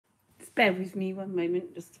bear with me one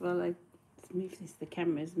moment just while I move this. The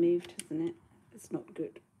camera's moved, hasn't it? It's not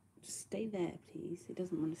good. Just stay there, please. It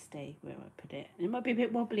doesn't want to stay where I put it. It might be a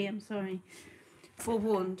bit wobbly, I'm sorry.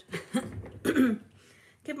 Forewarned.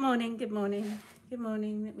 Good morning, good morning, good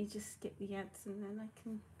morning. Let me just skip the ads and then I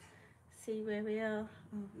can see where we are.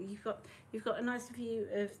 Oh, you've got a nice view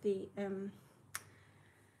of the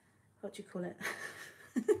what do you call it?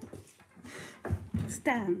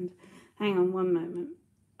 Stand. Hang on one moment.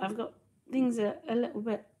 I've got things are a little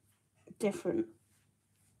bit different.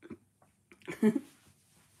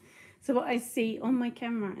 So what I see on my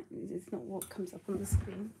camera is not what comes up on the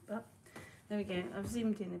screen, but there we go. I've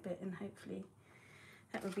zoomed in a bit and hopefully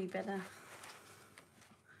that will be better.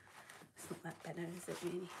 It's not that better, is it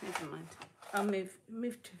really? Never mind. I'll move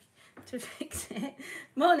to fix it.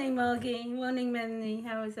 Morning, Margie. Morning, Melanie.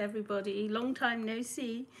 How is everybody? Long time no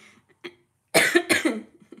see.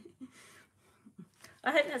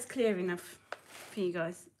 I hope that's clear enough for you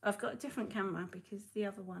guys. I've got a different camera because the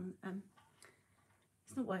other one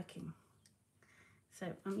it's not working.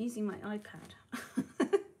 So I'm using my iPad.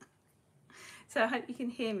 So I hope you can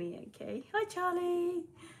hear me okay. Hi, Charlie.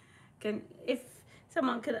 If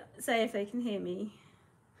someone could say if they can hear me,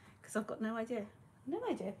 because I've got no idea. No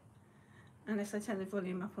idea. Unless I turn the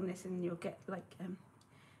volume up on this and you'll get like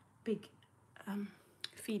big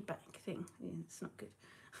feedback thing. Yeah, it's not good.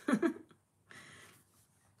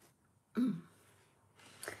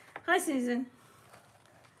 Hi, Susan.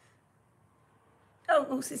 Oh,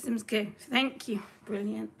 all systems go. Thank you.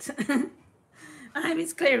 Brilliant. I hope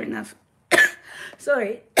it's clear enough.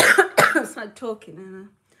 Sorry. I started talking and I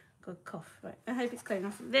got a cough. Right. I hope it's clear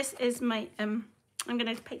enough. This is my, I'm going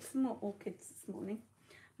to paint some more orchids this morning.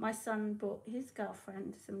 My son brought his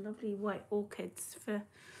girlfriend some lovely white orchids for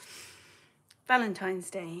Valentine's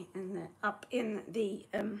Day, and they're up in the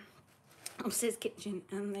upstairs kitchen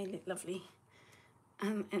and they look lovely.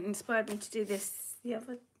 It inspired me to do this the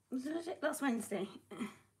other, last Wednesday.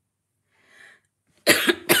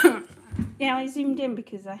 Yeah, I zoomed in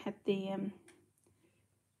because I had the,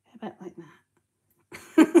 about like that.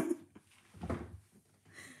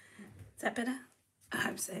 Is that better? I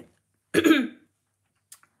hope so.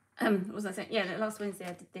 What was I saying? Yeah, last Wednesday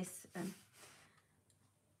I did this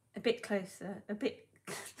a bit closer, a bit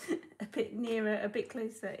nearer, a bit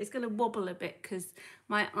closer. It's going to wobble a bit because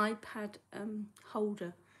my iPad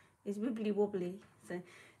holder is wibbly wobbly. So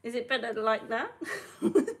is it better like that?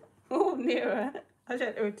 Or nearer? I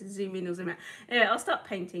don't know if to zoom in or zoom out. Anyway, I'll start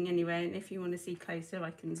painting anyway, and if you want to see closer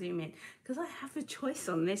I can zoom in. Because I have a choice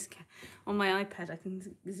on this, on my iPad I can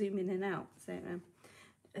zoom in and out. So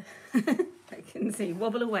I can see,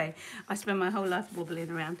 wobble away. I spend my whole life wobbling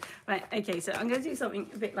around. Right, okay, so I'm going to do something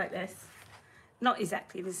a bit like this. Not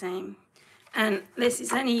exactly the same. And this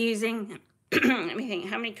is only using, let me think,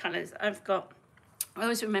 how many colours I've got. I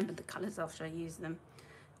always remember the colours after I use them.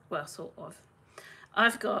 Well, sort of.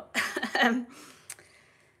 I've got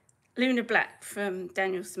Lunar Black from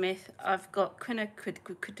Daniel Smith. I've got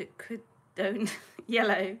Quinacridone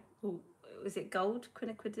Yellow, or was it Gold?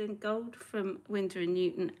 Quinacridone Gold from Winsor &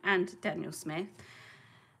 Newton and Daniel Smith.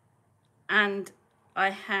 And I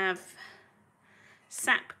have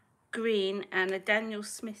Sap Green and a Daniel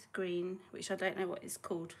Smith Green, which I don't know what it's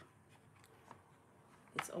called.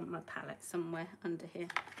 It's on my palette somewhere under here.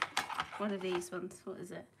 One of these ones, what is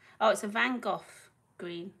it? Oh, it's a Van Gogh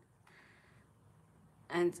Green.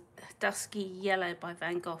 And Dusky Yellow by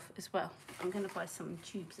Van Gogh as well. I'm going to buy some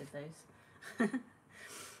tubes of those.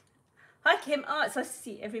 Hi Kim, oh, it's nice to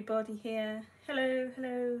see everybody here. Hello,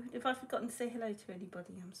 hello. If I've forgotten to say hello to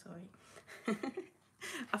anybody, I'm sorry.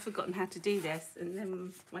 I've forgotten how to do this, and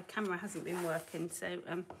then my camera hasn't been working, so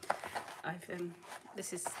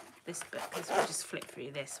this book, because we'll just flip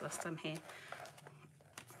through this whilst I'm here.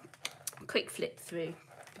 Quick flip through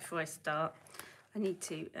before I start. I need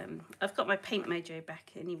to, I've got my paint mojo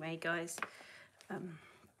back anyway, guys. I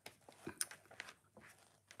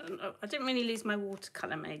didn't really lose my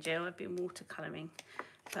watercolour mojo. I've been watercolouring,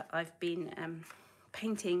 but I've been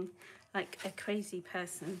painting like a crazy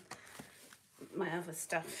person my other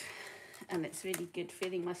stuff, and it's really good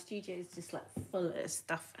feeling. My studio is just like full of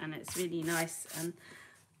stuff and it's really nice, and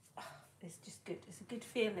oh, it's just good. It's a good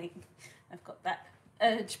feeling. I've got that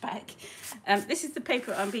urge back. This is the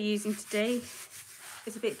paper I'll be using today.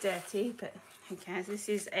 It's a bit dirty, but who cares? This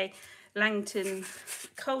is a Langton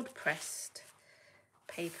cold pressed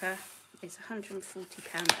paper. It's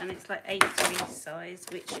 £140 and it's like A3 size,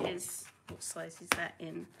 which is, what size is that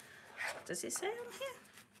in? Does it say on here?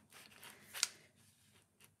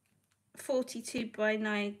 42 by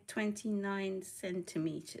 29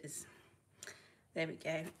 centimetres. There we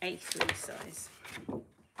go, A3 size.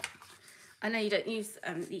 I know you don't use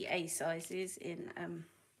the A sizes in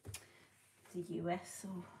the US,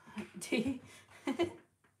 or do you?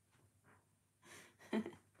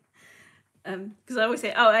 Because I always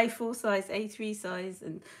say, oh, A4 size, A3 size,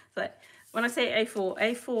 and like when I say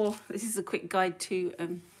A4, this is a quick guide to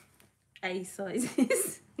A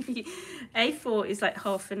sizes. A4 is like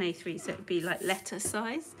half an A3, so it'd be like letter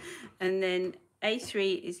size, and then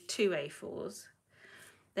A3 is 2 A4s,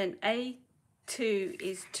 then A2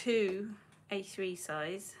 is 2 A3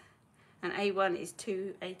 size, and A1 is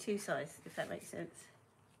 2 A2 size, if that makes sense.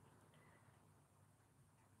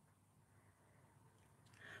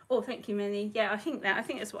 Oh, thank you, Minnie. Yeah, I think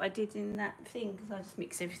that's what I did in that thing, because I just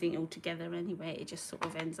mix everything all together anyway. It just sort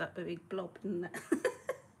of ends up a big blob, and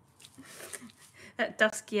that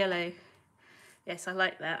dusk yellow. Yes, I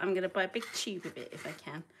like that. I'm going to buy a big tube of it if I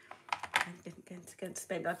can. I'm going to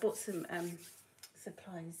spend. I bought some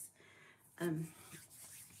supplies.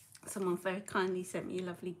 Someone very kindly sent me a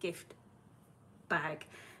lovely gift bag,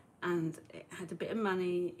 and it had a bit of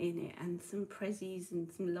money in it and some prezzies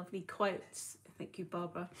and some lovely quotes. Thank you,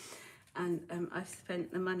 Barbara. And I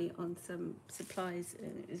spent the money on some supplies,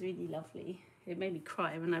 and it was really lovely. It made me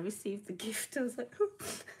cry when I received the gift. I was like, oh.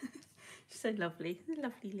 She's so lovely, a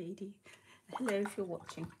lovely lady. Hello, if you're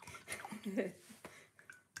watching.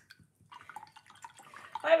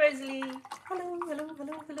 Hi, Rosalie. Hello, hello,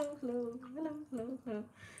 hello, hello, hello, hello, hello, hello,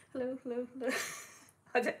 hello, hello, hello.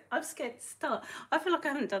 I'm scared to start. I feel like I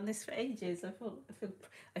haven't done this for ages.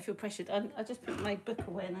 I feel pressured. I just put my book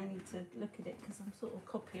away and I need to look at it because I'm sort of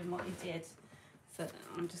copying what he did. So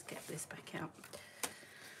I'll just get this back out.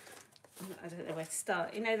 I don't know where to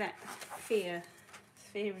start. You know that fear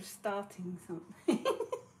of starting something.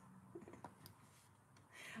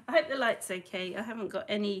 I hope the light's okay. I haven't got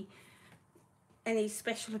any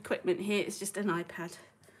special equipment here. It's just an iPad.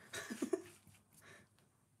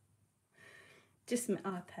 Just my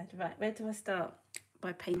iPad. Right, where do I start?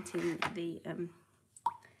 By painting the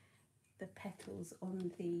petals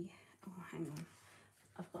on the. Oh, hang on.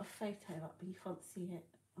 I've got a photo up, but you can't see it.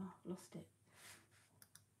 Oh, I've lost it.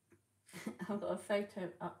 I've got a photo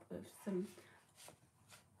up of some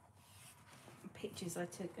pictures I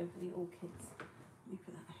took of the orchids. Let me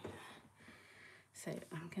put that over. So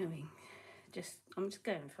I'm just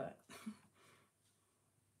going for it.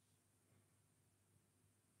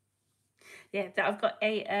 Yeah, that I've got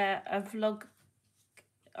a vlog.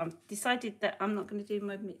 I've decided that I'm not going to do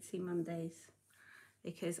my Mitzi Mondays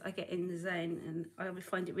because I get in the zone and I would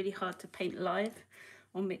find it really hard to paint live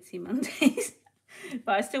on Mitzi Mondays.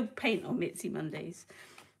 But I still paint on Mitzi Mondays.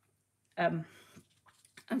 I'm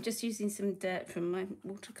just using some dirt from my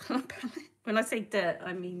watercolour palette. When I say dirt,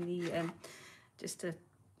 I mean the just a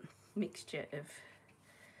mixture of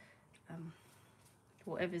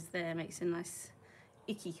whatever's there makes a nice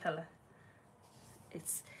icky colour.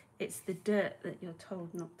 It's the dirt that you're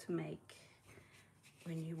told not to make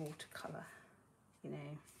when you watercolour. You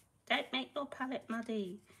know, don't make your palette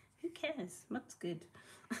muddy. Who cares? Mud's good.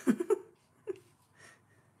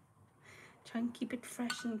 Try and keep it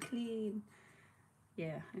fresh and clean.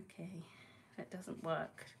 Yeah, okay. That doesn't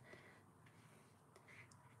work.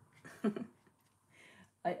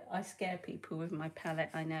 I scare people with my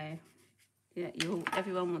palette, I know. Yeah,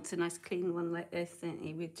 everyone wants a nice clean one like this, don't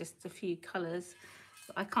you, with just a few colours.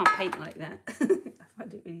 But I can't paint like that. I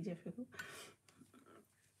find it really difficult.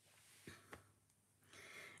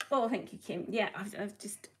 Oh, thank you, Kim. Yeah, I've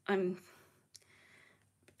just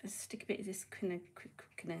stick a bit of this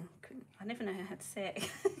I never know how to say it.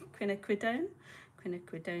 Quinacridone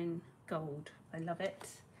gold. I love it.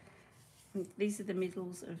 And these are the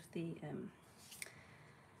middles of the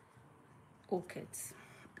orchids.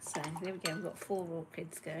 So there we go, we've got 4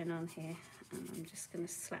 orchids going on here, and I'm just going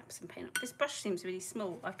to slap some paint up. This brush seems really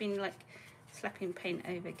small. I've been like slapping paint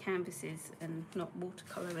over canvases and not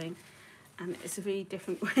watercolouring, and it's a really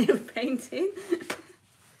different way of painting.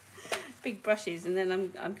 Big brushes, and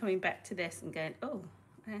then I'm coming back to this and going, oh,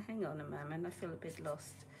 hang on a moment, I feel a bit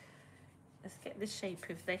lost. Let's get the shape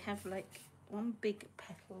of, they have like 1 big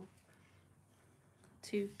petal,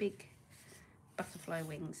 2 big butterfly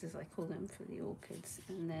wings, as I call them, for the orchids,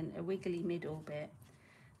 and then a wiggly middle bit,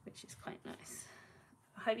 which is quite nice.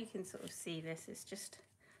 I hope you can sort of see this. It's just,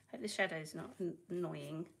 I hope the shadow's not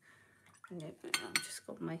annoying. I've just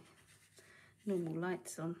got my normal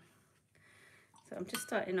lights on. So I'm just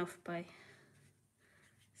starting off by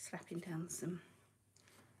slapping down some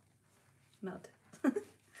mud.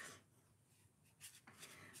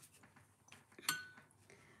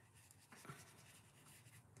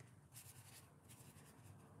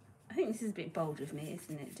 I think this is a bit bold of me,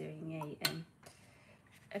 isn't it, doing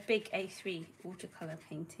a big A3 watercolour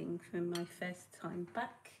painting from my first time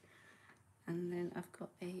back. And then I've got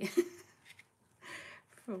a,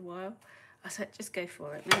 for a while, I said just go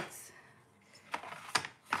for it. Next.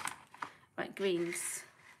 Right, greens.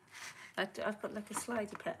 I've got like a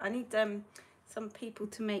slidey palette. I need some people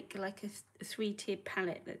to make like a 3-tiered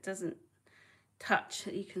palette that doesn't touch,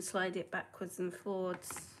 that you can slide it backwards and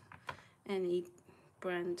forwards. Any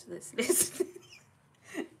brand that's listening.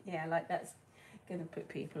 Yeah, like that's gonna put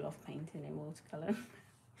people off painting in watercolour.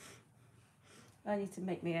 I need to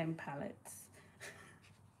make my own palettes.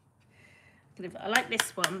 I like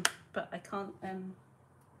this one, but I can't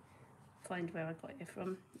find where I got it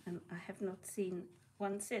from. I have not seen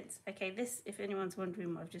one since. Okay, this, if anyone's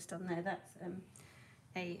wondering what I've just done there, that's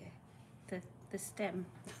the stem.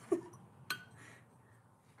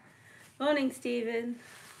 Morning, Stephen.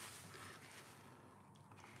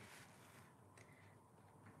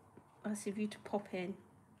 Nice of you to pop in.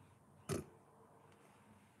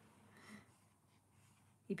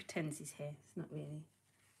 He pretends he's here. It's not really.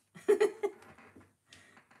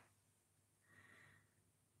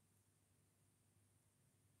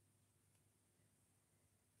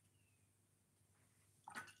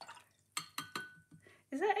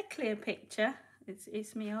 Is that a clear picture?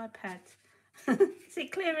 It's my iPad. Is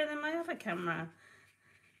it clearer than my other camera?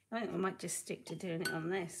 I think I might just stick to doing it on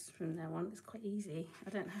this from now on. It's quite easy. I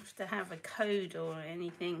don't have to have a code or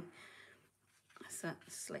anything. So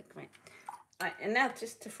that's like right. Right, and now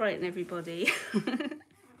just to frighten everybody.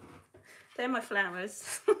 They're my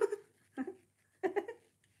flowers.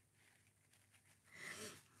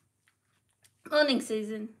 Morning,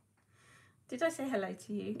 Susan. Did I say hello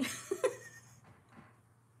to you?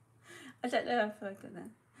 I don't know if I got that.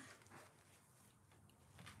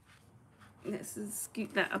 Let's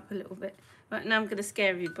scoot that up a little bit. Right, now I'm going to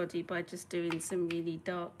scare everybody by just doing some really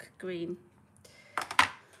dark green.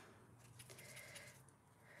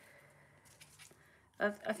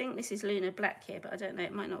 I think this is Lunar Black here, but I don't know,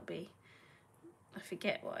 it might not be. I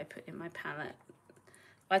forget what I put in my palette.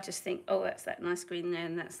 I just think, oh, that's that nice green there,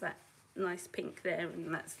 and that's that nice pink there,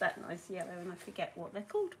 and that's that nice yellow, and I forget what they're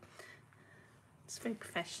called. It's very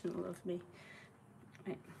professional of me.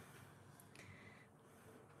 Right.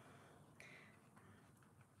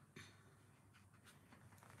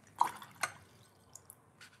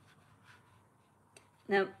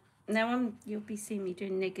 Now you'll be seeing me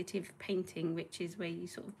doing negative painting, which is where you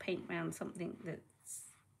sort of paint around something that's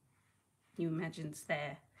you imagine's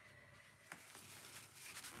there.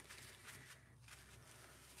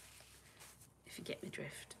 If you get the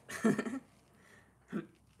drift.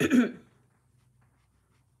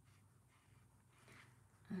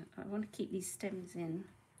 I want to keep these stems in,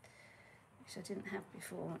 which I didn't have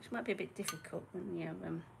before, which might be a bit difficult when you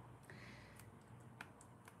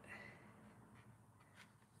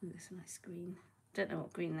That's a nice green. Don't know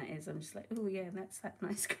what green that is. I'm just like, oh yeah, that's that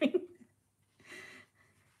nice green.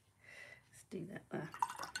 Let's do that there.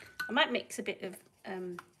 I might mix a bit of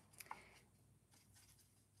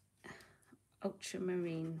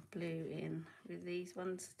ultramarine blue in with these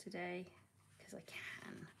ones today, because I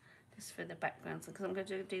can, just for the background. Because I'm going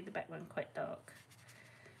to do the background quite dark.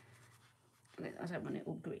 I don't want it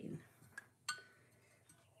all green.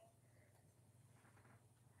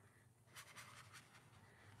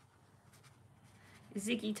 Is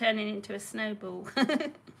Ziggy turning into a snowball?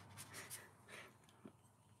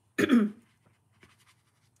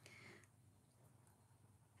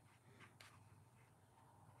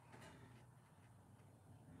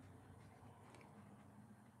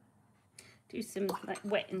 Do some like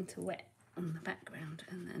wet into wet on the background,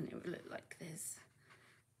 and then it will look like there's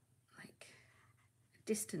like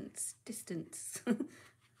distance. I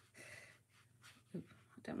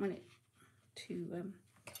don't want it to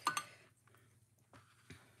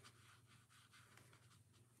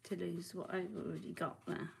lose what I've already got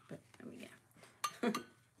there, but there we go.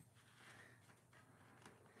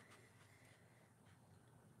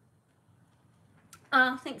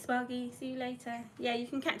 Oh, thanks, Bargy. See you later. Yeah, you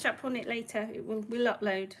can catch up on it later. We'll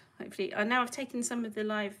upload, hopefully. Now I've taken some of the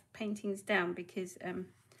live paintings down because I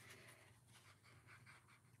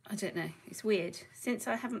don't know, it's weird. Since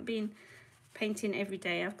I haven't been painting every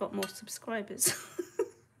day, I've got more subscribers.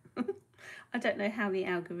 I don't know how the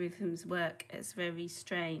algorithms work. It's very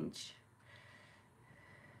strange.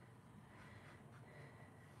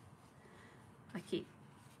 I keep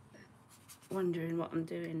wondering what I'm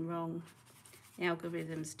doing wrong. The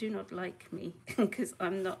algorithms do not like me because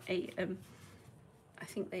I'm not a, I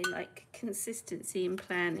think they like consistency in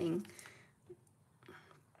planning.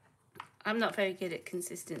 I'm not very good at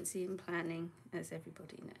consistency and planning, as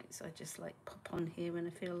everybody knows. I just like pop on here when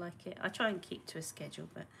I feel like it. I try and keep to a schedule,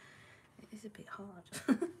 but it is a bit hard.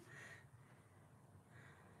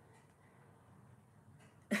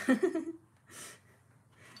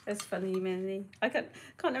 That's funny, Melanie. I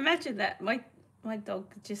can't imagine that. My dog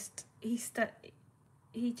just he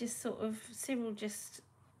just sort of Cyril just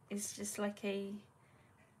is just like a,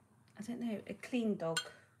 I don't know, a clean dog.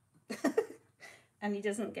 And he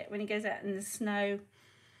doesn't get, when he goes out in the snow,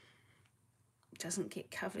 doesn't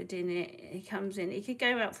get covered in it. He comes in, he could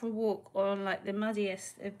go out for a walk on like the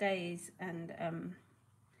muddiest of days, and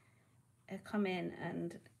he'll come in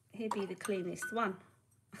and he'll be the cleanest one.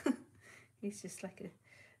 He's just like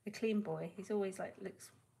a clean boy. He's always like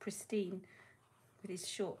looks pristine with his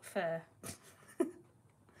short fur.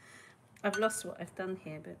 I've lost what I've done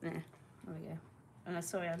here, but there we go. And I'm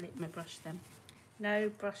sorry I licked my brush then.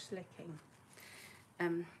 No brush licking.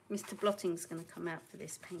 Mr. Blotting's going to come out for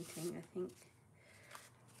this painting, I think.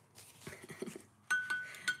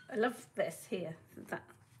 I love this here. That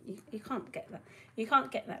you can't get that. You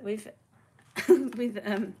can't get that with with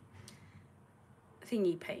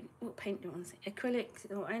thingy paint. What paint do you want to say? Acrylics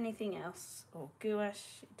or anything else, or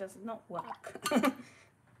gouache. It does not work.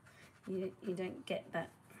 You don't get that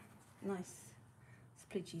nice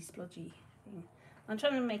splodgy thing. I'm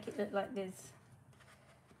trying to make it look like there's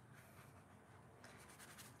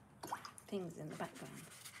things in the background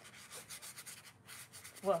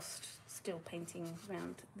whilst still painting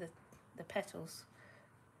around the petals,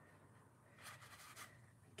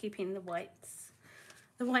 keeping the whites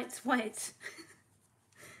white.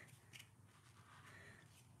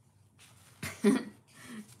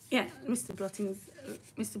 Yeah, Mr.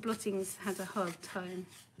 Blotting's had a hard time.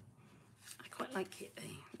 I quite like it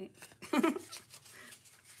though.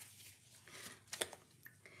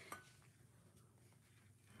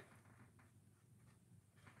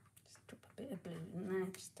 Bit of blue in there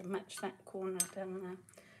just to match that corner down there.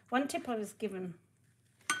 One tip I was given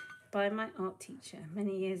by my art teacher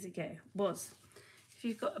many years ago was, if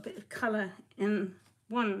you've got a bit of colour in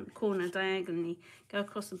one corner diagonally, go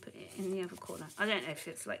across and put it in the other corner. I don't know if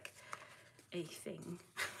it's like a thing,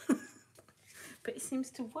 but it seems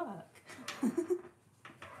to work.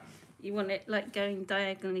 You want it like going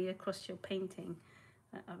diagonally across your painting.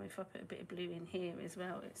 If I put a bit of blue in here as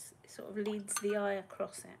well, it sort of leads the eye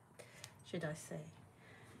across it, should I say.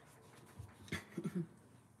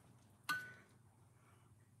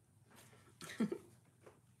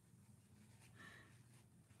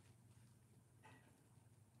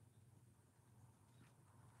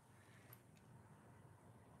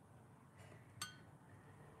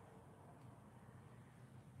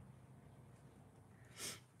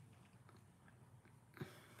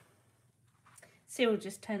 Cyril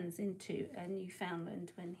just turns into a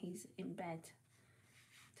Newfoundland when he's in bed.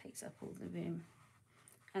 Takes up all the room.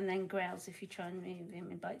 And then growls if you try and move him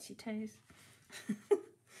and bites your toes.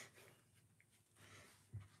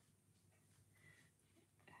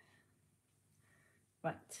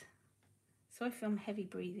 Right. So if I'm heavy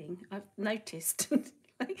breathing, I've noticed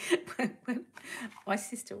when my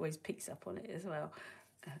sister always picks up on it as well.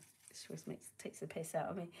 She always takes the piss out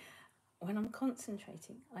of me. When I'm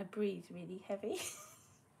concentrating, I breathe really heavy.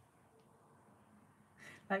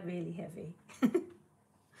 Like really heavy.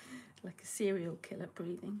 Like a serial killer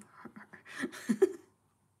breathing.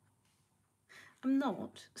 I'm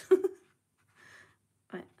not.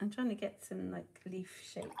 Right, I'm trying to get some like leaf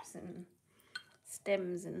shapes and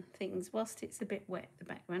stems and things whilst it's a bit wet, the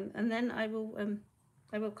background, and then I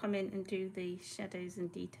will come in and do the shadows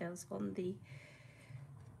and details on the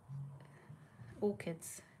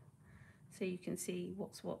orchids, so you can see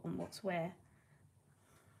what's what and what's where.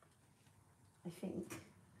 I think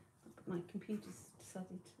my computer's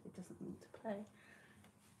decided it doesn't want to play.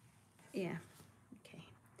 Yeah, okay.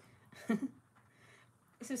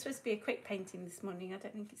 This was supposed to be a quick painting this morning. I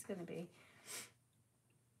don't think it's going to be.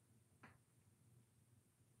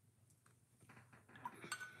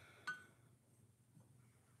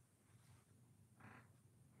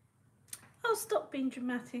 Oh, stop being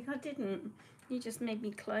dramatic. I didn't. You just made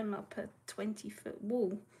me climb up a 20-foot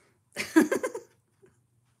wall.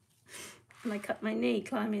 And I cut my knee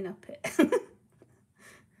climbing up it. It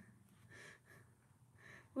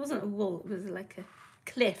wasn't a wall, it was like a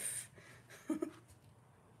cliff. I'm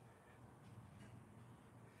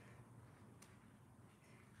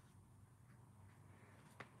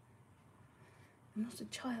not a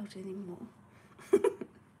child anymore.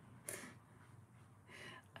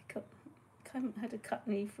 I haven't had a cut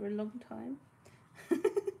knee for a long time.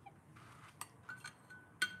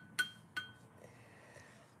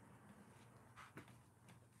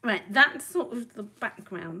 Right, that's sort of the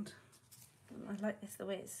background. I like this, the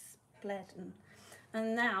way it's bled.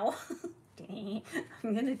 And now I'm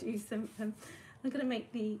going to do some, I'm going to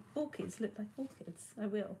make the orchids look like orchids. I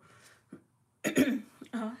will.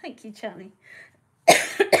 Oh, thank you, Charlie.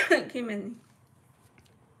 Thank you, Minnie.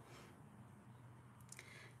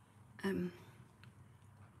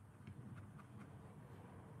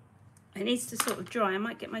 It needs to sort of dry. I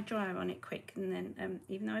might get my dryer on it quick, and then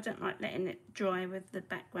even though I don't like letting it dry with the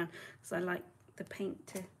background, because I like the paint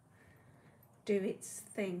to do its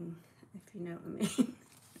thing, if you know what I mean.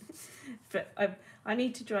 But I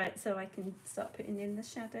need to dry it so I can start putting in the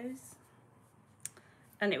shadows,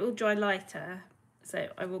 and it will dry lighter, so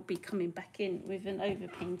I will be coming back in with an over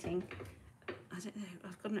painting. I don't know,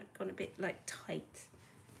 I've gone a bit like tight.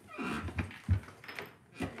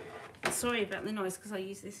 Sorry about the noise because I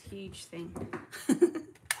use this huge thing. I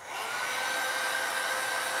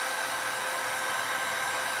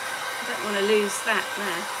don't want to lose that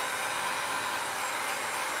there.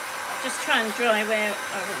 Just try and dry where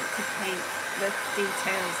I want to paint the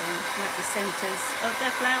details in, like the centres of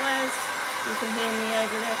the flowers. You can hear me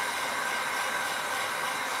over there.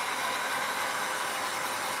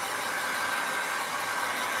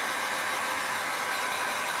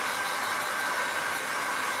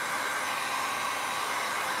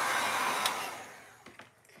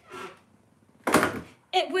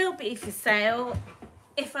 It will be for sale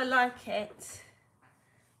if I like it.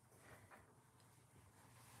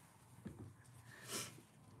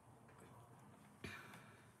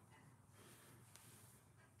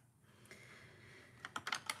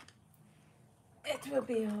 It will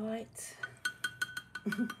be alright.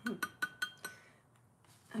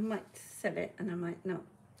 I might sell it and I might not.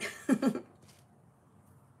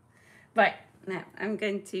 Right, now I'm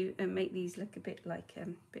going to make these look a bit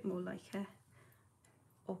more like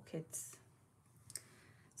orchids.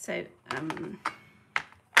 So I'm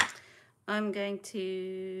going to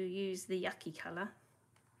use the yucky colour.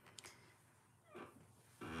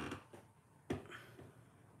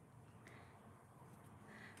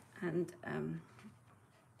 And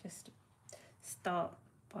just start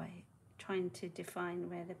by trying to define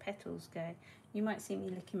where the petals go. You might see me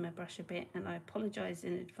licking my brush a bit, and I apologise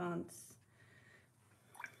in advance.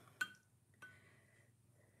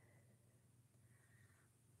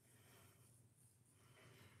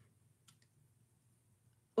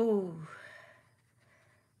 Oh,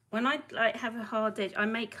 when I have a hard edge, I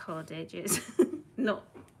make hard edges. Not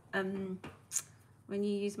when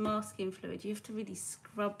you use masking fluid, you have to really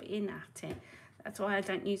scrub in at it. That's why I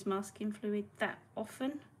don't use masking fluid that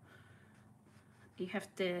often. You have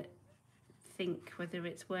to think whether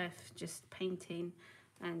it's worth just painting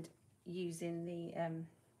and using the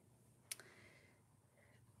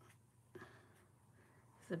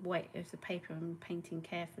weight of the paper and painting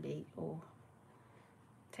carefully, or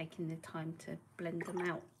taking the time to blend them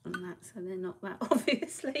out and that, so they're not that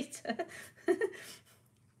obvious later.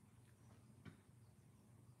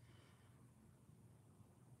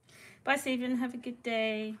 Bye Stephen, have a good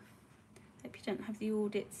day. Hope you don't have the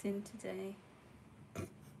audits in today.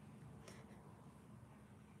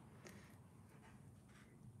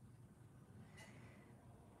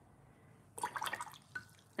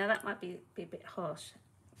 Now that might be a bit harsh.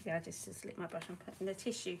 Yeah, I just lick my brush. I'm putting the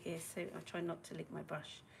tissue here, so I try not to lick my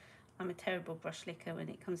brush. I'm a terrible brush licker when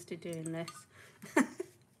it comes to doing this.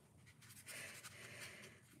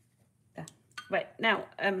 Yeah. Right, now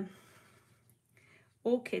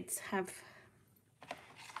orchids have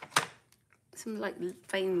some like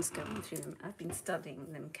veins going through them. I've been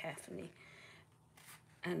studying them carefully,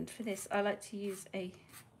 and for this I like to use a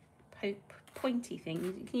pointy thing.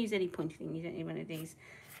 You can use any pointy thing, you don't need one of these.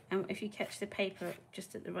 And if you catch the paper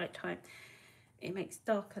just at the right time, it makes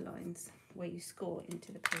darker lines where you score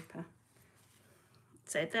into the paper.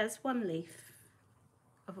 So there's one leaf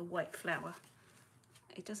of a white flower.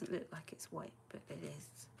 It doesn't look like it's white, but it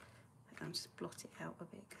is. I'll just blot it out a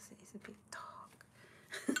bit because it is a bit dark.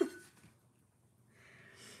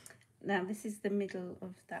 Now this is the middle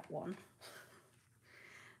of that one.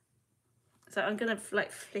 So I'm gonna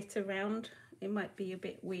like flit around. It might be a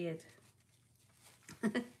bit weird.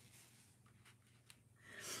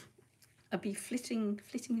 I'll be flitting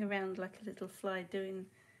around like a little fly,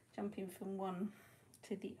 jumping from one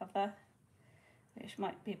to the other, which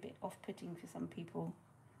might be a bit off-putting for some people,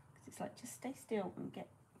 because it's like, just stay still and get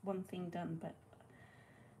one thing done, but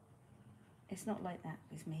it's not like that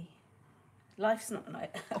with me. Life's not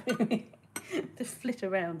like that with me. To flit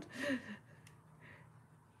around.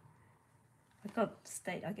 I can't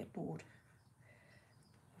stay, I get bored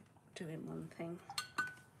doing one thing.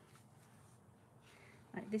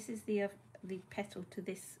 Like this is the the petal to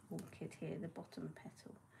this orchid here, the bottom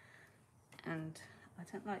petal, and I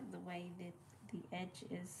don't like the way the edge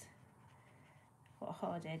is, got a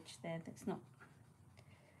hard edge there that's not,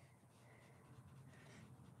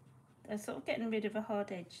 I'm sort of getting rid of a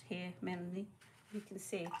hard edge here, Melanie. You can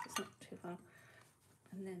see it's not too hard.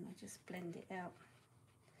 And then I just blend it out.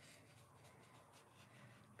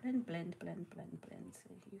 Blend, blend, blend, blend, blend. So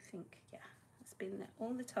you think, yeah, it's been there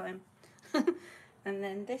all the time. And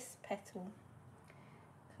then this petal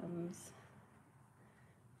comes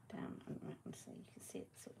down and around, so you can see it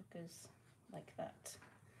sort of goes like that.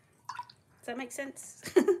 Does that make sense?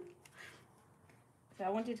 So I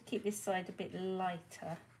wanted to keep this side a bit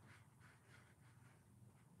lighter.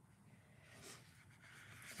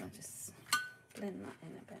 So I just blend that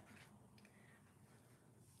in a bit.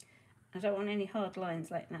 I don't want any hard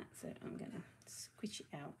lines like that, so I'm going to squish it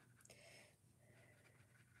out.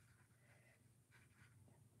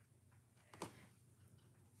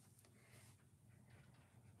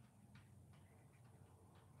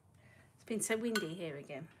 It's been so windy here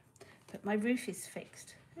again, but my roof is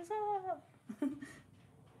fixed.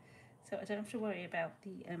 So I don't have to worry about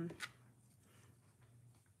the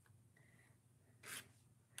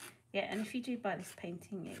yeah, and if you do buy this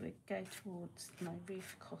painting, it would go towards my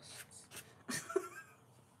roof costs.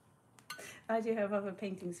 I do have other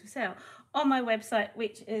paintings for sale on my website,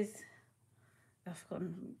 which is, I've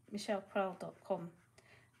forgotten, michelleprowl.com.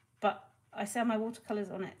 But I sell my watercolours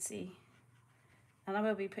on Etsy, and I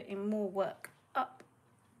will be putting more work up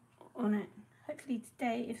on it. Hopefully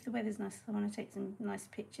today, if the weather's nice, I want to take some nice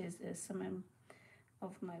pictures of some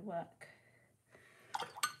of my work.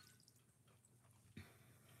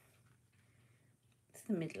 It's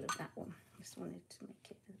the middle of that one. Just wanted to make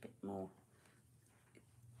it a bit more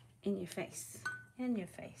in your face, in your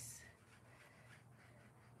face.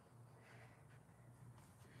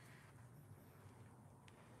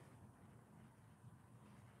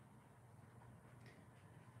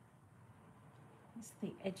 It's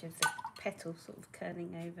the edge of the petal sort of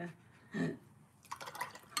curling over.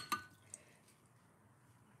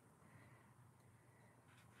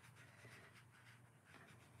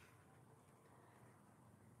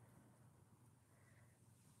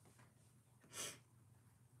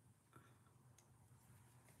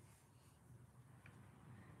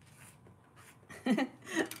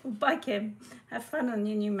 Well, bye Kim, have fun on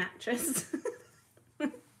your new mattress.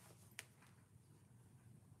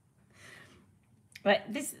 Right,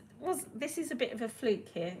 this is a bit of a fluke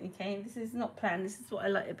here, okay? This is not planned. This is what I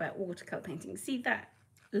like about watercolour painting. See that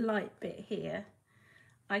light bit here?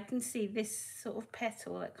 I can see this sort of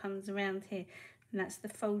petal that comes around here, and that's the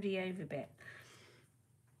foldy over bit.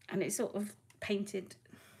 And it sort of painted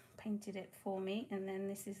it for me, and then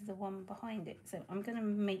this is the one behind it. So I'm going to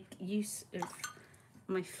make use of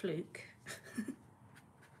my fluke.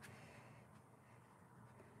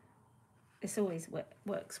 This always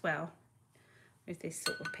works well with this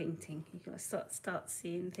sort of painting. You gotta start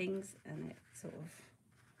seeing things, and it sort of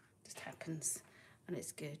just happens, and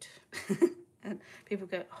it's good. And people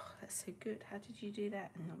go, "Oh, that's so good. How did you do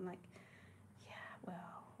that?" And I'm like, "Yeah,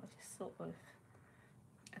 well, I just sort of,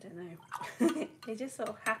 I don't know. It just sort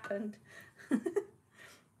of happened."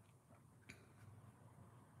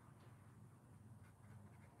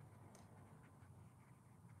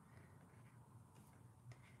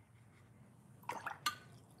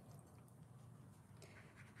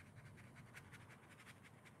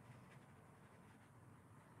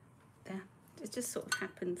 It just sort of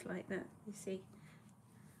happens like that, you see,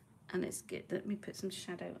 and it's good. Let me put some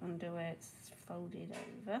shadow under where it's folded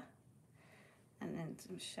over, and then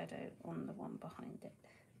some shadow on the one behind it,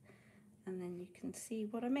 and then you can see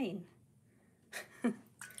what I mean.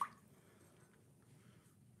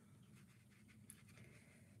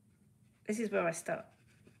 This is where I start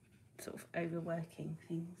sort of overworking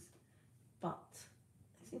things, but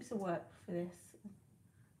it seems to work for this.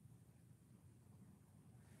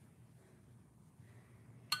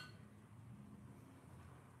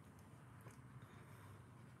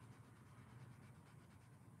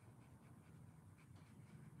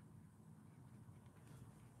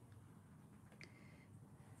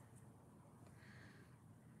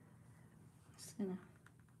 Just gonna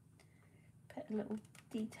put a little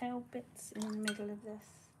detail bits in the middle of this.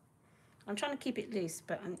 I'm trying to keep it loose,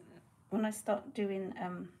 but when I start doing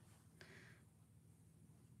when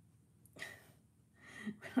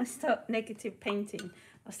I start negative painting,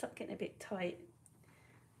 I start getting a bit tight.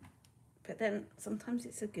 But then sometimes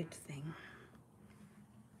it's a good thing.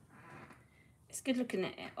 It's good looking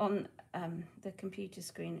at it on the computer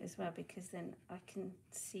screen as well, because then I can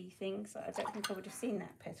see things. I don't think I would have seen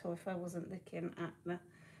that petal if I wasn't looking at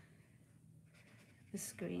the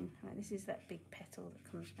screen. Right, this is that big petal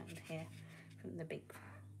that comes around here from the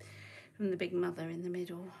big mother in the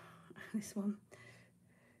middle. This one.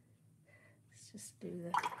 Let's just do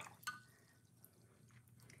the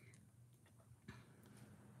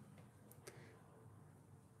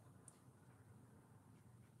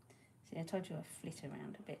see, I told you I flit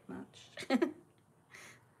around a bit much. It's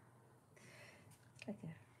like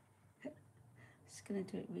a just gonna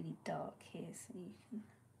do it really dark here so you can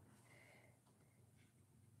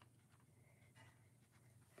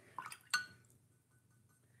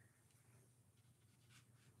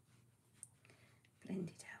blend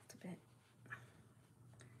it out a bit.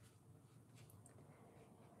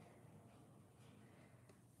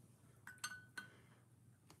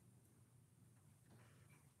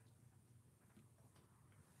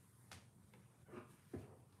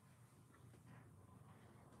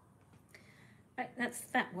 Right, that's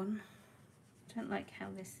that one. I don't like how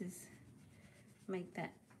this has made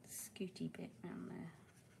that scooty bit around there.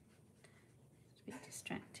 It's a bit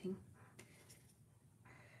distracting.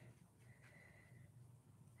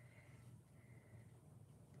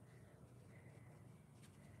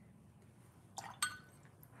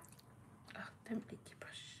 Oh, don't lick your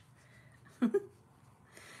brush.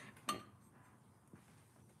 Right.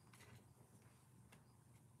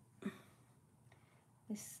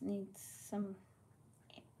 This needs some...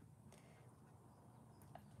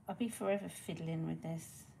 I'll be forever fiddling with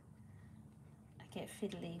this. I get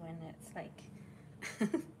fiddly when it's like... Does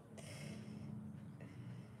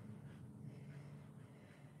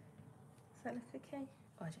that look okay?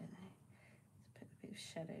 Oh, I don't know. Let's put a bit of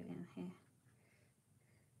shadow in here.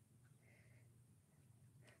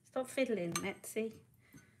 Stop fiddling, Betsy.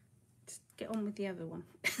 Just get on with the other one.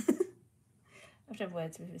 I have to have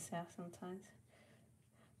words with myself sometimes.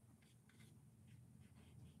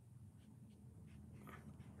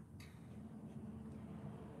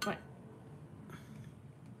 Right.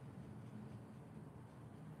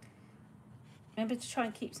 Remember to try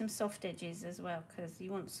and keep some soft edges as well, because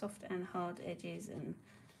you want soft and hard edges and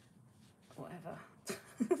whatever.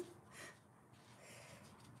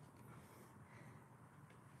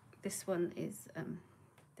 This one is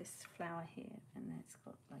this flower here, and then it's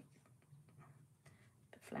got like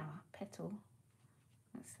the flower petal.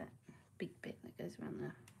 That's that big bit that goes around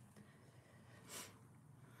there.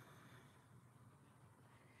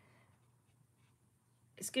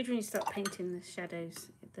 It's good when you start painting the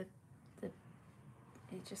shadows.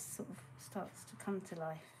 It just sort of starts to come to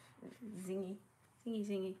life. Zingy, zingy,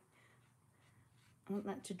 zingy. I want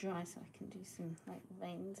that to dry so I can do some like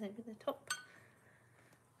veins over the top.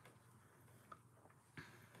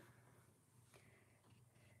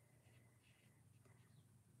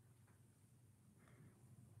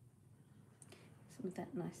 Some of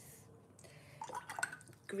that nice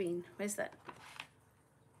green. Where's that?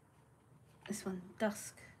 This one,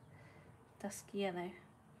 dusk yellow.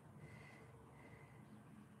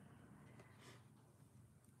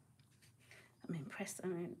 I'm impressed.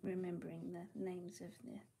 I'm remembering the names of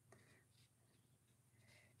the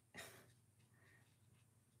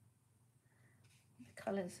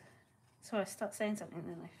colours. So I start saying something and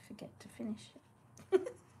then I forget to finish it.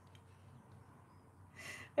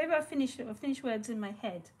 Maybe I finish words in my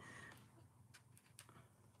head.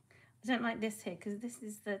 I don't like this here because this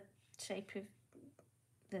is the shape of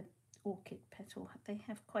the orchid petal. They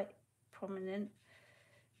have quite prominent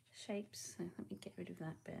shapes. So let me get rid of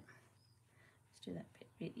that bit. Let's do that bit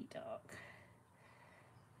really dark.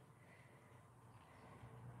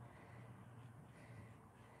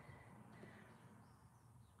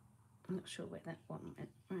 I'm not sure where that one went,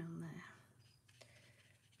 around there.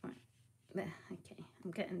 Right, there, okay,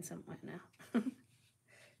 I'm getting somewhere now. Let's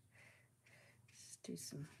do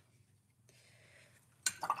some.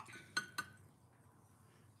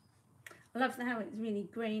 I love how it's really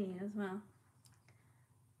grainy as well.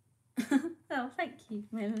 Oh, thank you,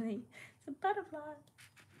 Melanie. It's a butterfly.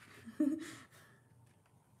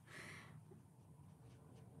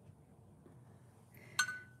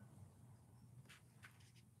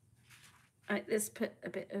 Right, let's put a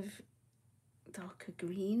bit of darker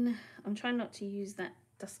green. I'm trying not to use that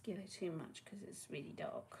dusk yellow too much because it's really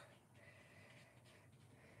dark.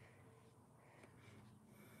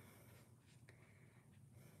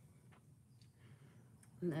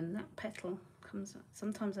 And then that petal comes up.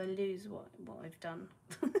 Sometimes I lose what I've done.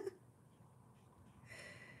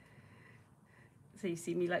 So you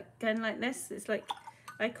see me like going like this. It's like,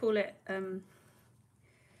 I call it, I'm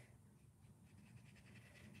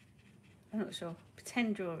not sure,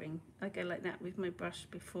 pretend drawing. I go like that with my brush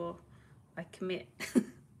before I commit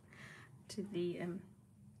to the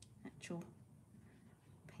actual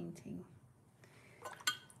painting.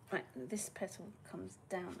 Right, this petal comes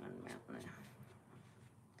down and around there.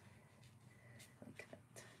 Like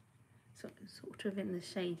that. So sort of in the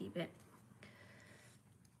shady bit.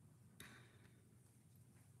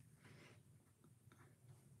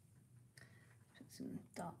 Put some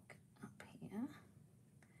dark up here.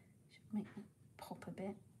 Should make that pop a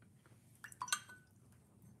bit.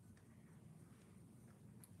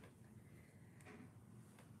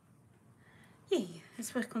 Yeah,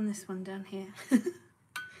 let's work on this one down here.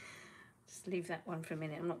 Just leave that one for a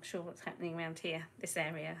minute. I'm not sure what's happening around here, this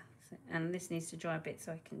area. And this needs to dry a bit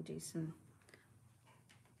so I can do some...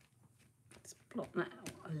 Let's blot that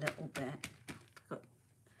out a little bit.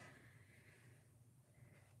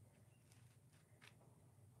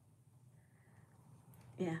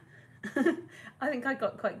 Yeah. I think I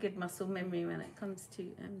got quite good muscle memory when it comes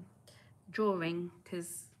to drawing,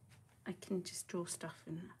 because I can just draw stuff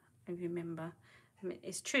and I remember. I mean,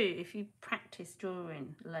 it's true, if you practice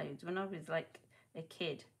drawing loads, when I was like a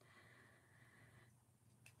kid,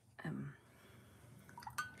 I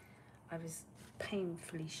was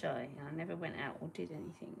painfully shy and I never went out or did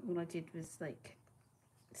anything. All I did was like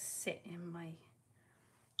sit in my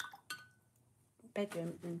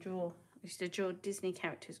bedroom and draw. I used to draw Disney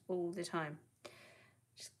characters all the time.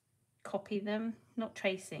 Just copy them, not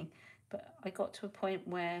tracing, but I got to a point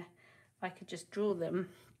where I could just draw them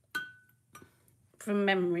from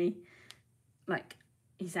memory, like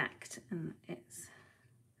exact, and it's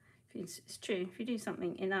true. If you do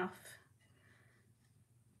something enough,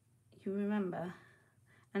 you remember.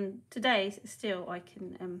 And today, still, I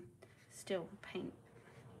can still paint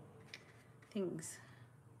things.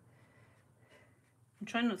 I'm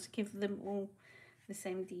trying not to give them all the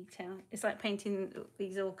same detail. It's like painting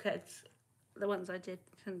these orchids, the ones I did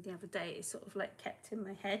from the other day. It's sort of like kept in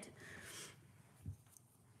my head.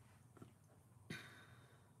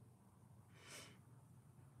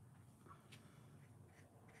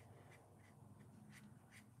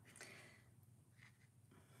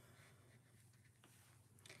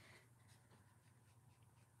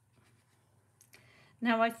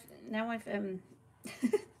 Now I've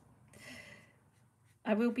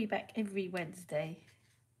I will be back every Wednesday.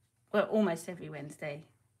 Well, almost every Wednesday.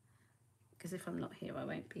 Because if I'm not here, I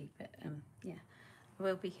won't be. But yeah, I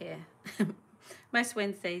will be here. Most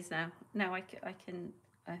Wednesdays now. Now I can.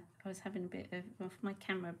 I was having a bit of my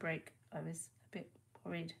camera break. I was a bit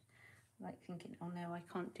worried, like thinking, oh no, I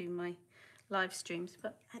can't do my live streams.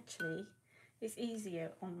 But actually, it's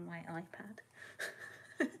easier on my iPad.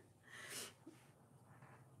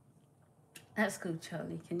 That's cool,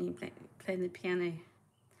 Charlie. Can you play the piano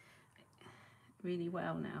really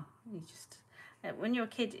well now? You just when you're a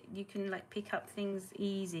kid, you can like pick up things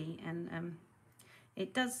easy, and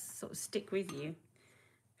it does sort of stick with you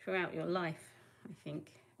throughout your life. I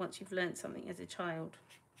think once you've learned something as a child.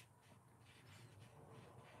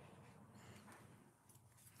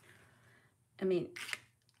 I mean,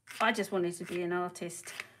 I just wanted to be an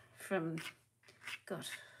artist from God.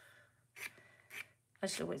 I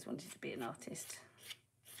just always wanted to be an artist,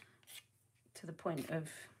 to the point of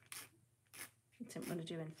I didn't want to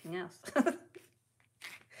do anything else.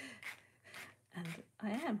 And I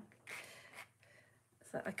am.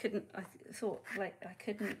 So I thought like I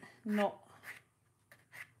couldn't not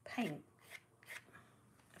paint.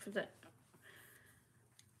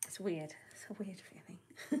 It's weird. It's a weird feeling.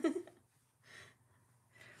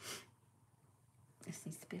 This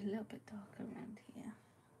needs to be a little bit darker around here.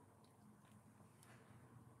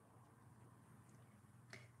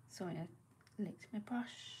 Sorry, I licked my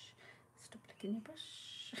brush. Stop licking your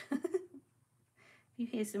brush. You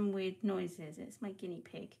hear some weird noises. It's my guinea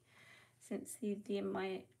pig. Since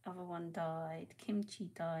my other one died, Kimchi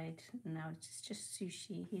died, and now it's just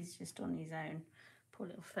Sushi. He's just on his own, poor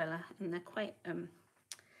little fella. And they're quite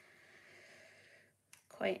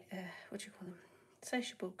what do you call them?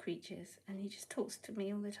 Sociable creatures. And he just talks to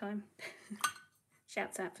me all the time.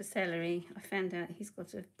 Shouts out for celery. I found out he's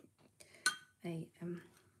got a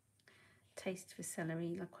taste for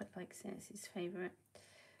celery. I quite like it. It's his favourite.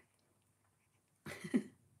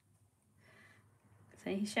 So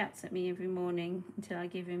he shouts at me every morning until I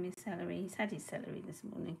give him his celery. He's had his celery this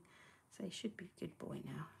morning, so he should be a good boy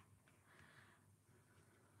now.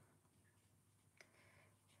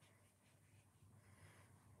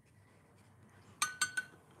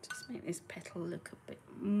 Just make this petal look a bit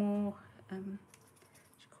more, what do you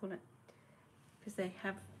call it? Because they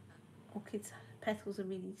have, orchids' petals are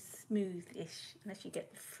really smooth-ish, unless you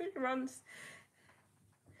get the frillerons.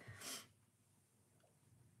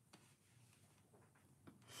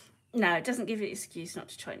 No, it doesn't give you an excuse not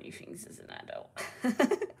to try new things as an adult.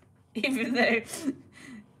 Even though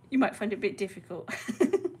you might find it a bit difficult.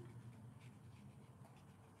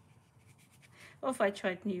 Or if I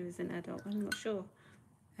tried new as an adult, I'm not sure.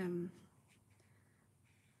 I'm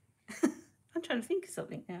trying to think of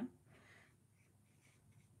something now.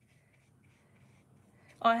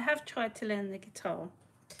 Oh, I have tried to learn the guitar.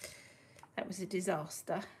 That was a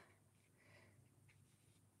disaster.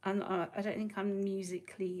 And I don't think I'm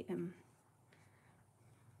musically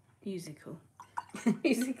musical.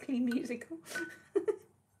 Musically musical.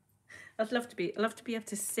 I'd love to be. I'd love to be able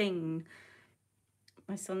to sing.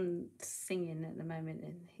 My son's singing at the moment,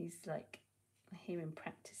 and he's like, I hear him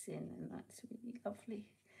practicing, and that's really lovely.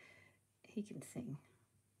 He can sing,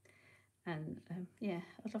 and yeah,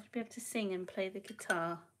 I'd love to be able to sing and play the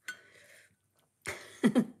guitar.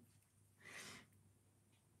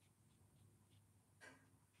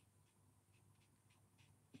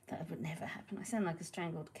 That would never happen. I sound like a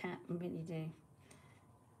strangled cat. I really do.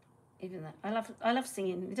 Even though I love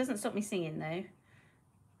singing. It doesn't stop me singing though.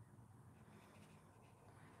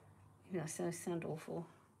 Even though I sound awful.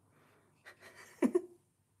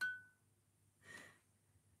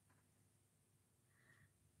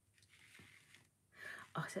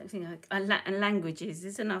 I don't think and languages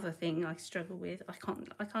is another thing I struggle with. I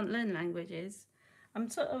can't learn languages. I'm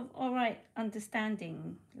sort of all right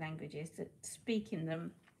understanding languages, that speaking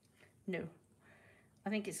them, no. I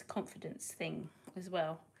think it's a confidence thing as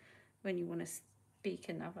well. When you want to speak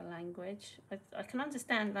another language, I can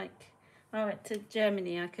understand, like when I went to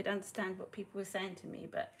Germany, I could understand what people were saying to me,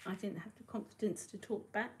 but I didn't have the confidence to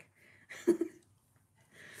talk back.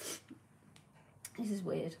 This is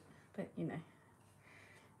weird, but you know.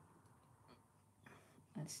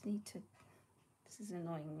 I just need to, this is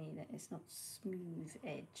annoying me that it's not smooth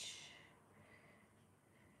edge.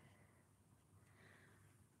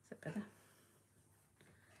 Is that better?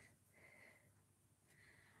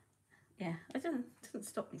 Yeah, it doesn't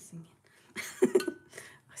stop me singing.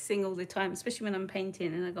 I sing all the time, especially when I'm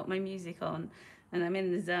painting and I got my music on and I'm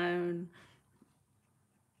in the zone.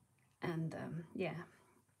 And yeah.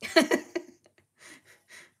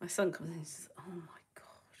 My son comes in and says, oh my God.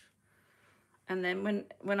 And then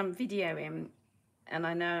when I'm videoing, and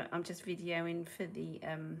I know I'm just videoing for the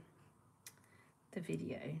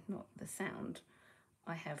video, not the sound,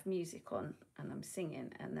 I have music on and I'm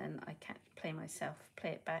singing, and then I can't play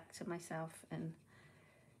it back to myself, and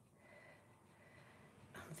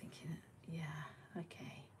I'm thinking, yeah,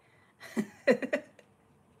 okay.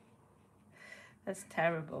 That's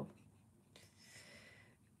terrible.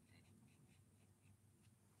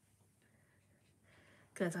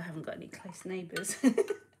 Glad I haven't got any close neighbours.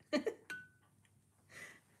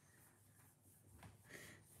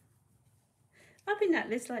 I've been at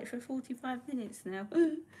this like for 45 minutes now.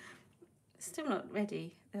 Still not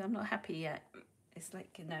ready. I'm not happy yet. It's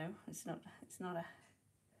like, no, it's not a,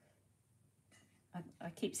 I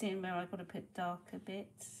keep seeing where I've got to put darker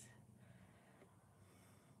bits.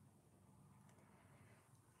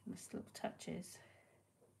 Just little touches.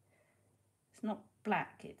 It's not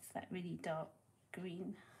black, it's that really dark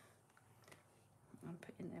green. I'm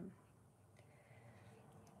putting them.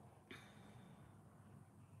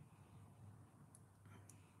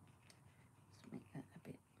 Just make that a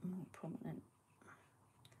bit more prominent.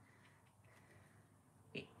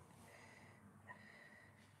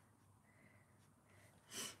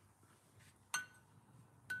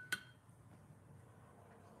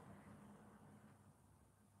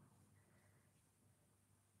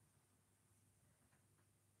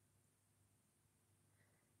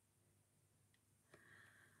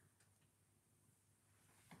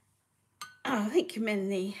 Oh, I think I'm in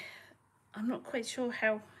the, I'm not quite sure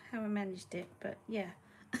how I managed it, but yeah.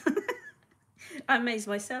 I amaze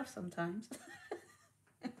myself sometimes.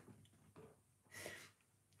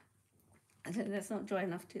 I don't, that's not dry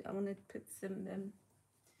enough to, I want to put some,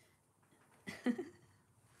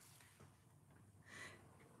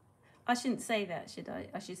 I shouldn't say that, should I?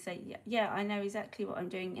 I should say, yeah, I know exactly what I'm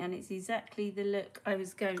doing, and it's exactly the look I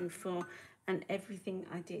was going for, and everything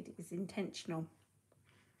I did is intentional.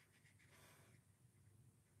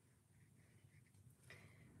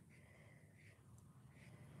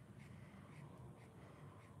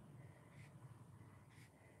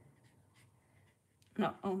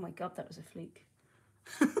 No, oh my God, that was a fluke.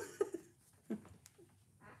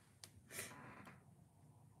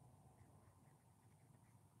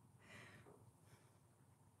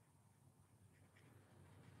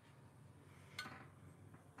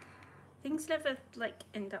 Things never like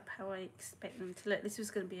end up how I expect them to look. This was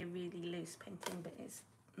going to be a really loose painting, but it's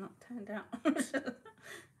not turned out.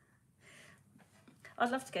 I'd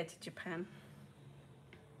love to go to Japan.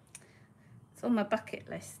 It's on my bucket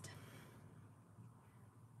list.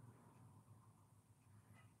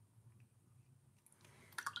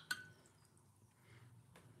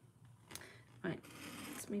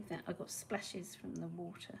 move that. I got splashes from the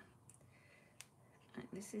water. Right,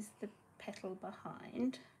 this is the petal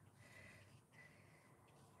behind.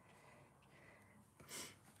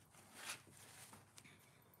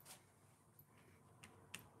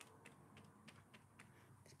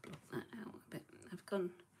 Just block that out a bit. I've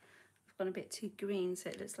gone a bit too green, so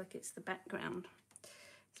it looks like it's the background.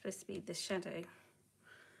 It's supposed to be the shadow.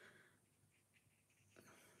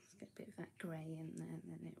 Let's get a bit of that grey in there, and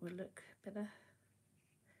then it will look better.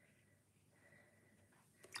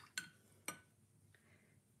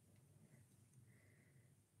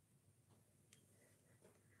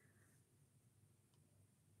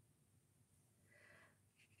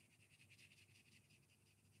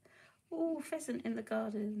 Oh, pheasant in the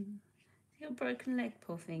garden. Your broken leg,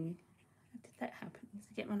 poor thing. How did that happen?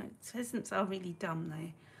 To get my notes. Pheasants are really dumb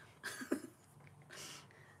though.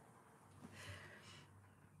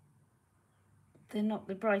 They're not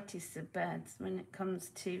the brightest of birds when it comes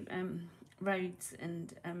to roads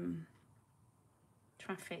and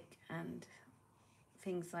traffic and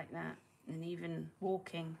things like that. And even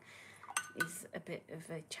walking is a bit of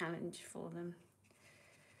a challenge for them.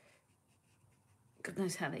 God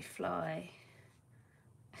knows how they fly.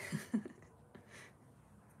 I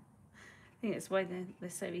think that's why they're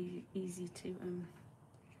so easy to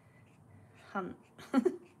hunt,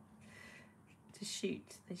 to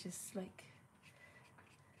shoot. They're just like,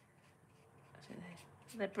 I don't know,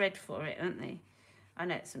 they're bred for it, aren't they? I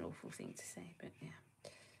know it's an awful thing to say, but yeah.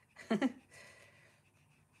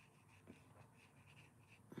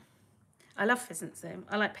 I love pheasants though.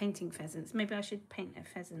 I like painting pheasants. Maybe I should paint a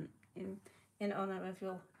pheasant in honour of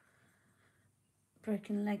your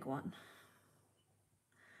broken leg one.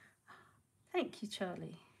 Thank you,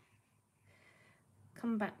 Charlie.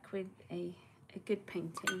 Come back with a good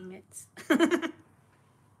painting, Mitz.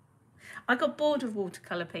 I got bored of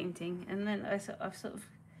watercolour painting, and then I've sort of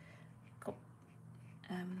got,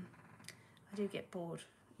 I do get bored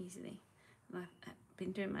easily. And I've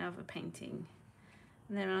been doing my other painting,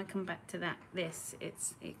 and then when I come back to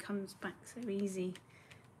it comes back so easy,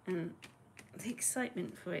 and the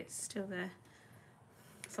excitement for it's still there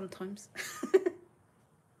sometimes.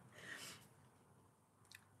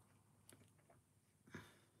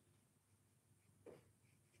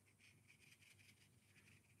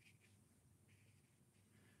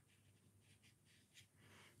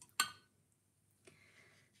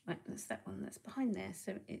 Right, that's that one that's behind there,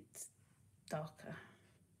 so it's darker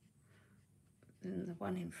than the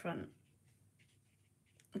one in front.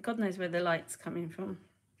 God knows where the light's coming from.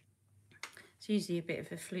 It's usually a bit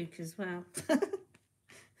of a fluke as well.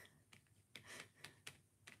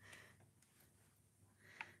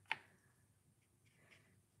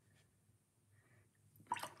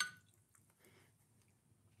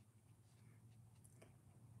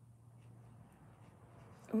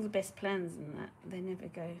 All the best plans and that, they never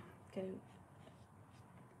go. I'm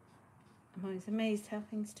always amazed how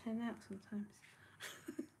things turn out sometimes.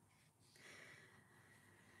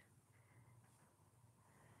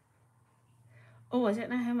 Oh, I don't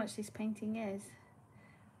know how much this painting is.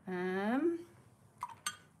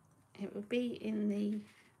 It would be in the...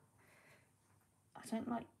 I don't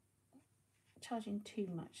like charging too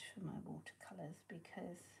much for my watercolours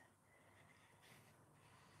because...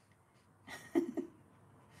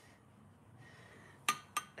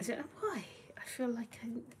 I don't know why. I feel like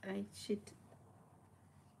I should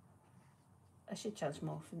charge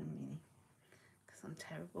more for them, really, because I'm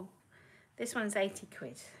terrible. This one's 80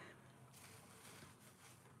 quid.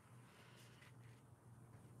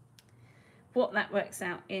 What that works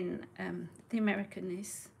out in the American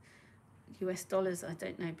is US dollars, I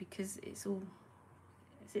don't know, because it's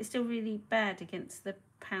still really bad against the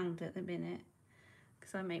pound at the minute,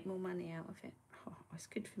 because I make more money out of it. Oh, it's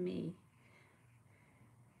good for me.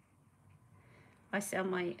 I sell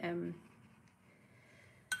my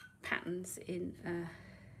patterns in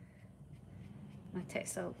my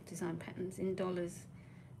textile design patterns in dollars,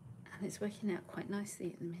 and it's working out quite nicely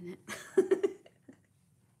at the minute.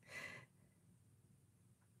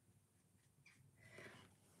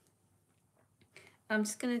 I'm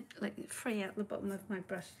just gonna like fray out the bottom of my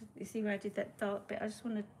brush. You see where I did that dark bit? I just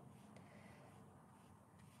want to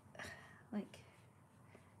like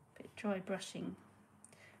a bit dry brushing.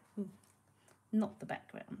 Ooh, not the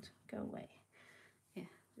background. Go away. Yeah,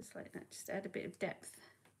 just like that. Just add a bit of depth.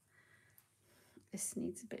 This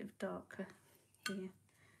needs a bit of darker here.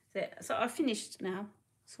 So I've finished now,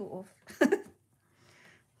 sort of.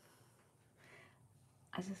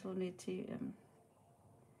 I just wanted to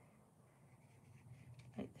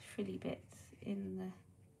like the frilly bits in the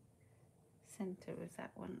centre of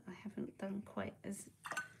that one. I haven't done quite as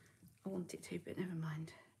I want it to, but never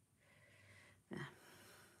mind. Yeah.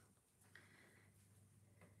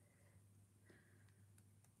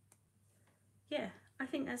 Yeah, I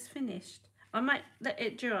think that's finished. I might let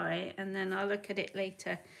it dry and then I'll look at it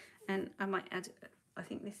later, and I might add, I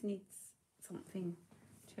think this needs something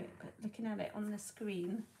to it, but looking at it on the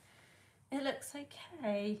screen, it looks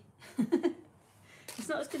okay. It's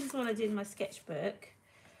not as good as the one I did in my sketchbook.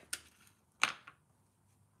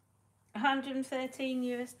 $113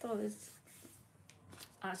 US.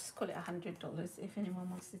 I'll just call it $100 if anyone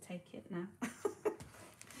wants to take it now.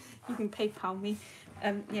 You can PayPal me.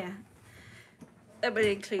 Yeah. That would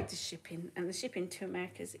include the shipping, and the shipping to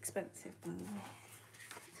America is expensive, by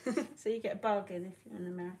the way. So you get a bargain if you're in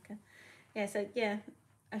America. Yeah, so yeah,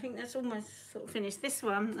 I think that's almost sort of finished. This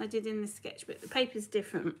one I did in the sketchbook. The paper's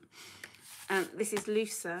different. This is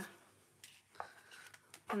looser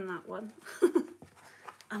than that one.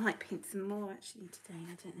 I might paint some more actually today,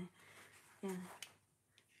 I don't know.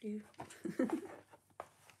 Yeah.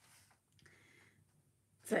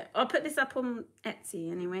 So I'll put this up on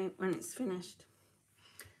Etsy anyway when it's finished.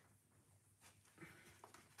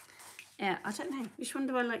 Yeah, I don't know. Which one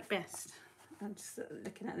do I like best? I'm just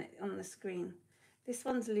looking at it on the screen. This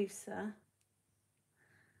one's looser,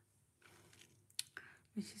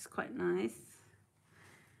 which is quite nice.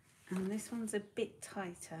 And this one's a bit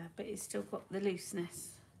tighter, but it's still got the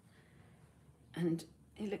looseness. And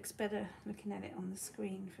it looks better looking at it on the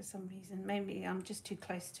screen for some reason. Maybe I'm just too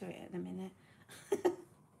close to it at the minute.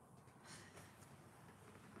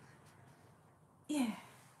 Yeah.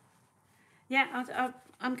 Yeah,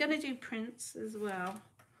 I'm going to do prints as well.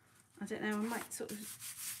 I don't know, I might sort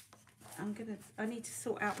of, I need to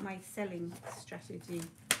sort out my selling strategy.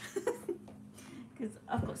 Because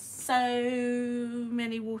I've got so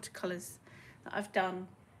many watercolours that I've done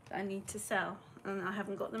that I need to sell, and I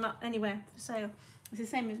haven't got them up anywhere for sale. It's the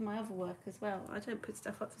same with my other work as well. I don't put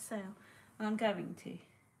stuff up for sale, and I'm going to.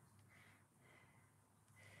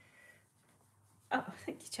 Oh,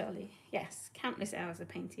 thank you, Charlie. Yes, countless hours of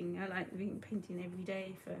painting. I like being painting every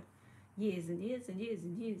day for years and years and years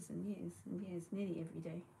and years and years and years, nearly every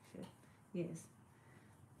day for years.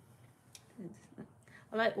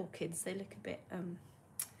 I like orchids. They look a bit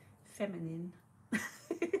feminine,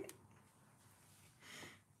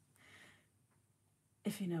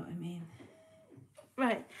 if you know what I mean.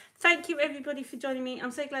 Right. Thank you, everybody, for joining me.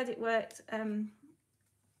 I'm so glad it worked.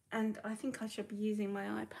 And I think I should be using my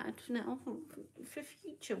iPad now for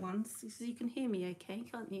future ones, so you can hear me okay,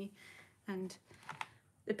 can't you? And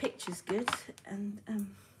the picture's good. And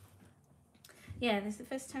yeah, there's the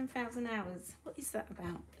first 10,000 hours. What is that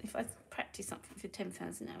about? If I practice something for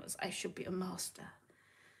 10,000 hours, I should be a master.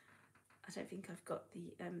 I don't think I've got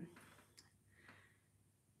the,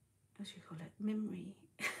 what do you call it, memory.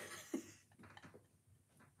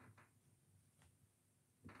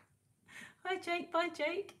 Hi, Jake. Bye,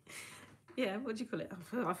 Jake. Yeah, what do you call it?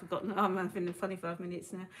 I've forgotten. I'm having a funny 5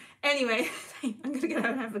 minutes now. Anyway, I'm going to go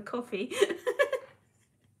and have a coffee.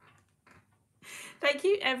 Thank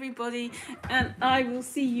you, everybody. And I will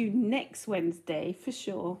see you next Wednesday for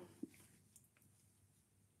sure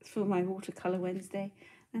for my Watercolour Wednesday.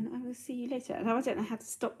 And I will see you later. And I don't know how to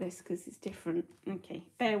stop this because it's different. Okay,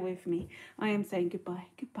 bear with me. I am saying goodbye.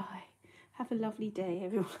 Goodbye. Have a lovely day,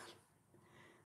 everyone.